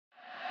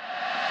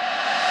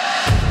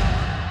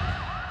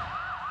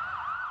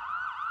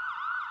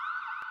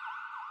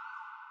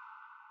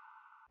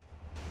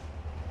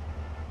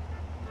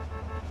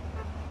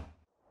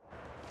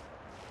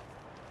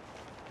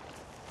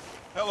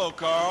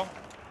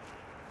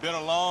Been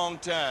a long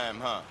time,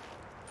 huh?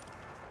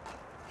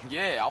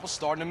 Yeah, I was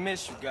starting to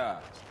miss you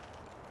guys.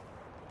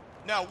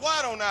 Now,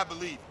 why don't I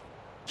believe you?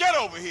 Get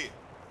over here!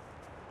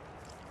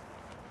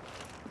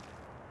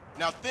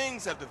 Now,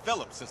 things have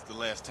developed since the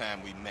last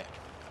time we met.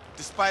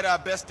 Despite our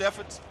best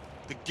efforts,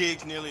 the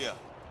gig's nearly up.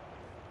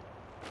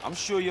 I'm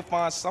sure you'll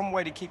find some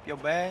way to keep your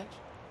badge.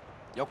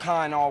 Your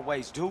kind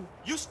always do.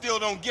 You still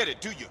don't get it,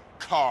 do you,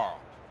 Carl?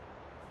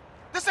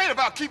 This ain't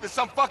about keeping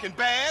some fucking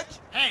badge.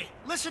 Hey,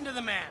 listen to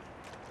the man.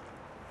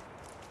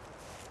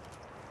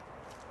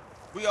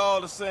 We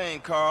all the same,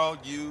 Carl.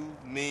 You,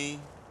 me.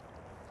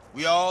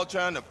 We all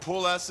trying to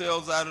pull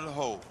ourselves out of the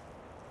hole.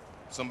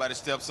 Somebody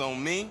steps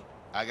on me,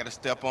 I gotta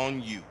step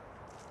on you.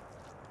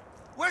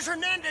 Where's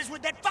Hernandez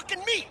with that fucking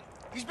meat?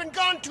 He's been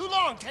gone too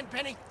long,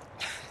 Tenpenny.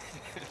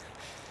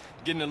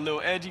 Getting a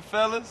little edgy,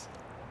 fellas?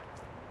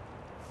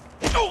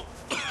 Oh!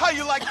 How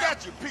you like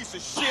that, you piece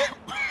of shit?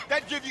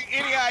 That give you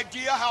any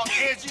idea how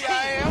edgy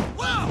I am?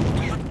 Whoa!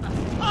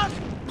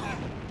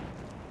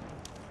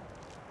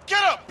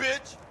 Get up,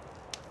 bitch!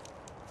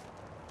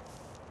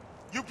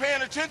 You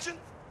paying attention?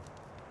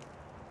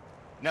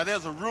 Now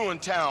there's a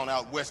ruined town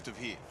out west of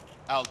here.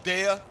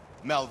 Aldea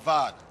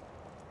Malvada.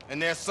 And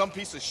there's some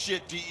piece of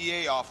shit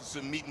DEA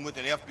officer meeting with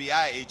an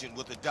FBI agent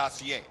with a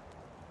dossier.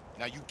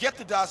 Now you get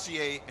the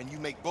dossier and you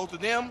make both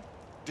of them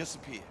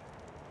disappear.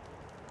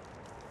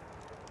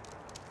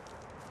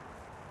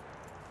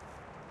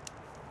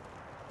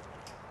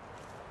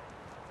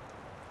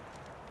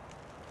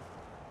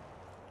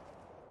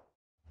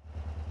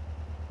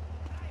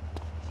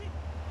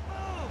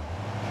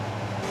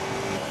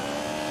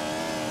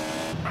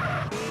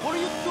 What are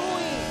you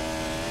doing?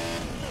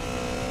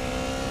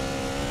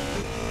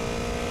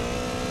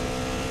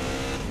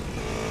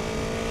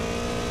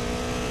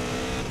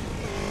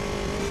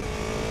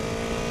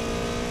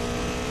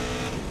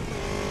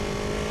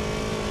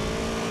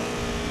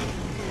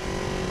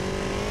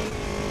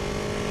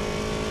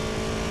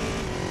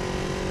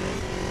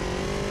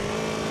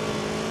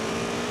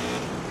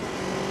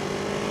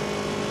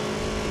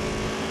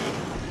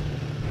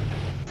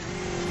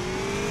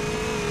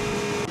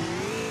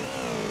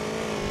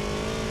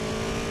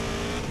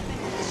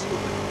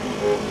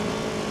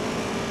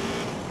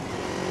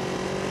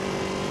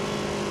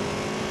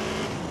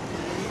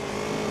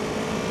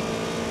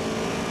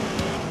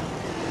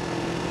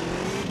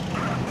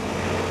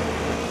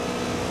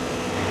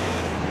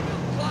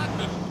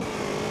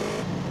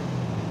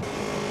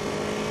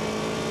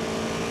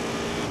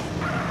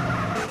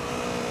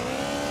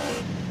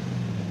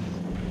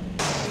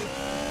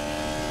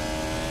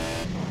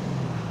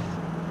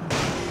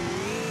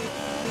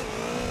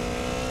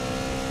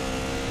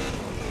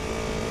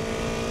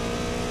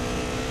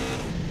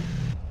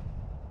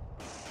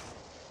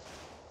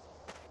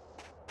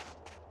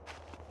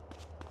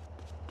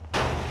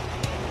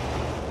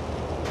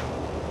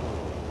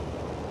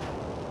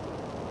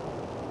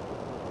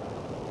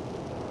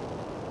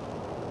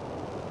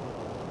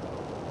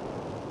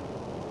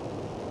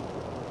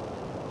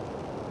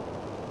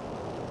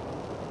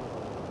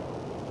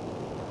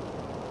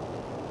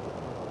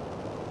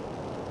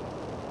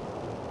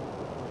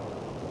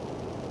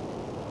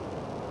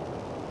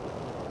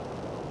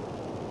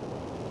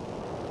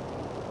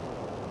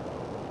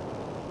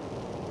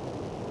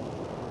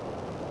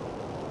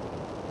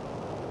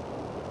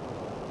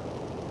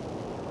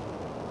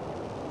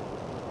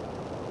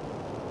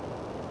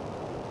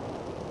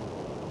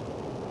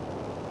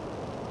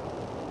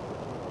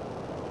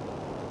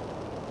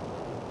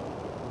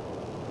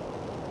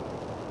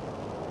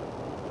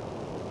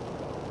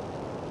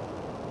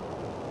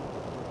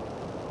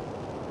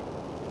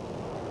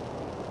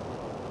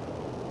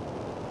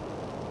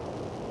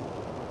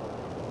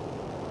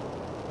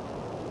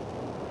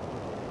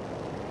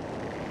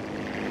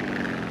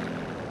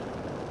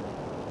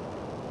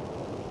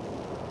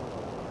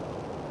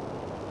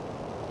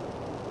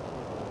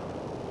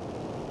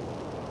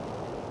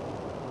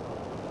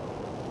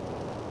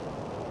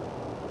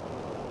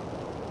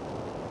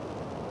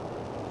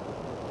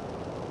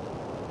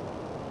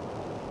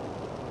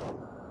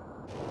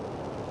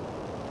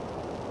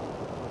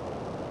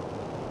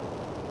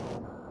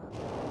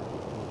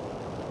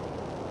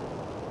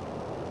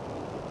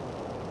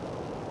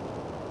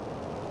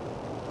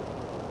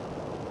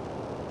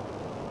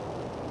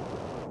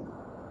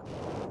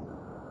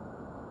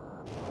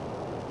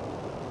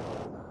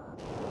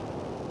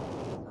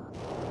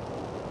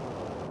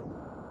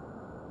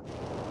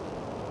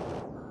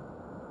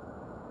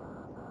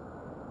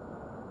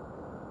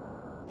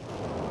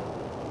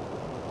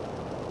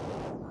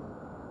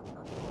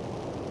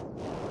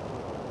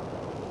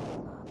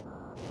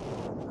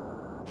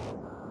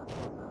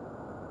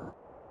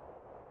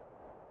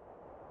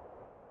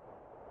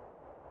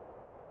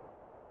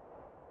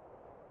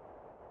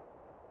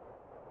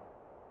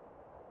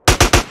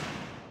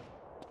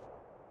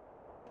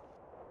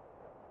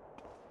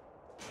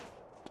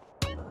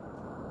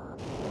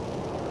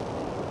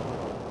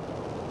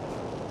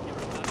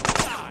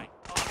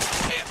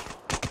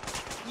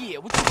 Yeah,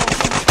 what you gonna do?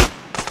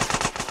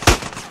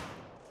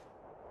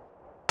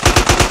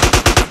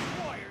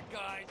 Warrior.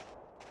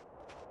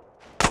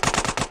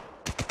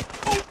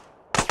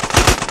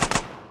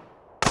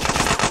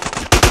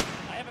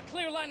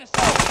 Clear line of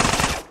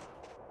sight.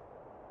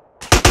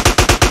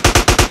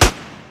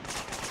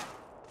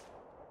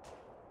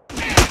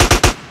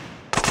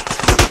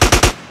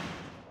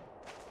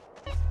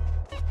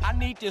 I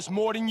need this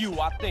more than you,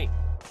 I think.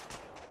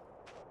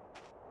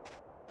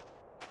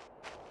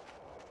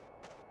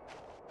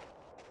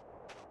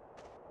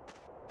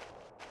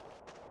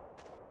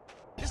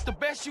 This the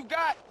best you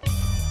got?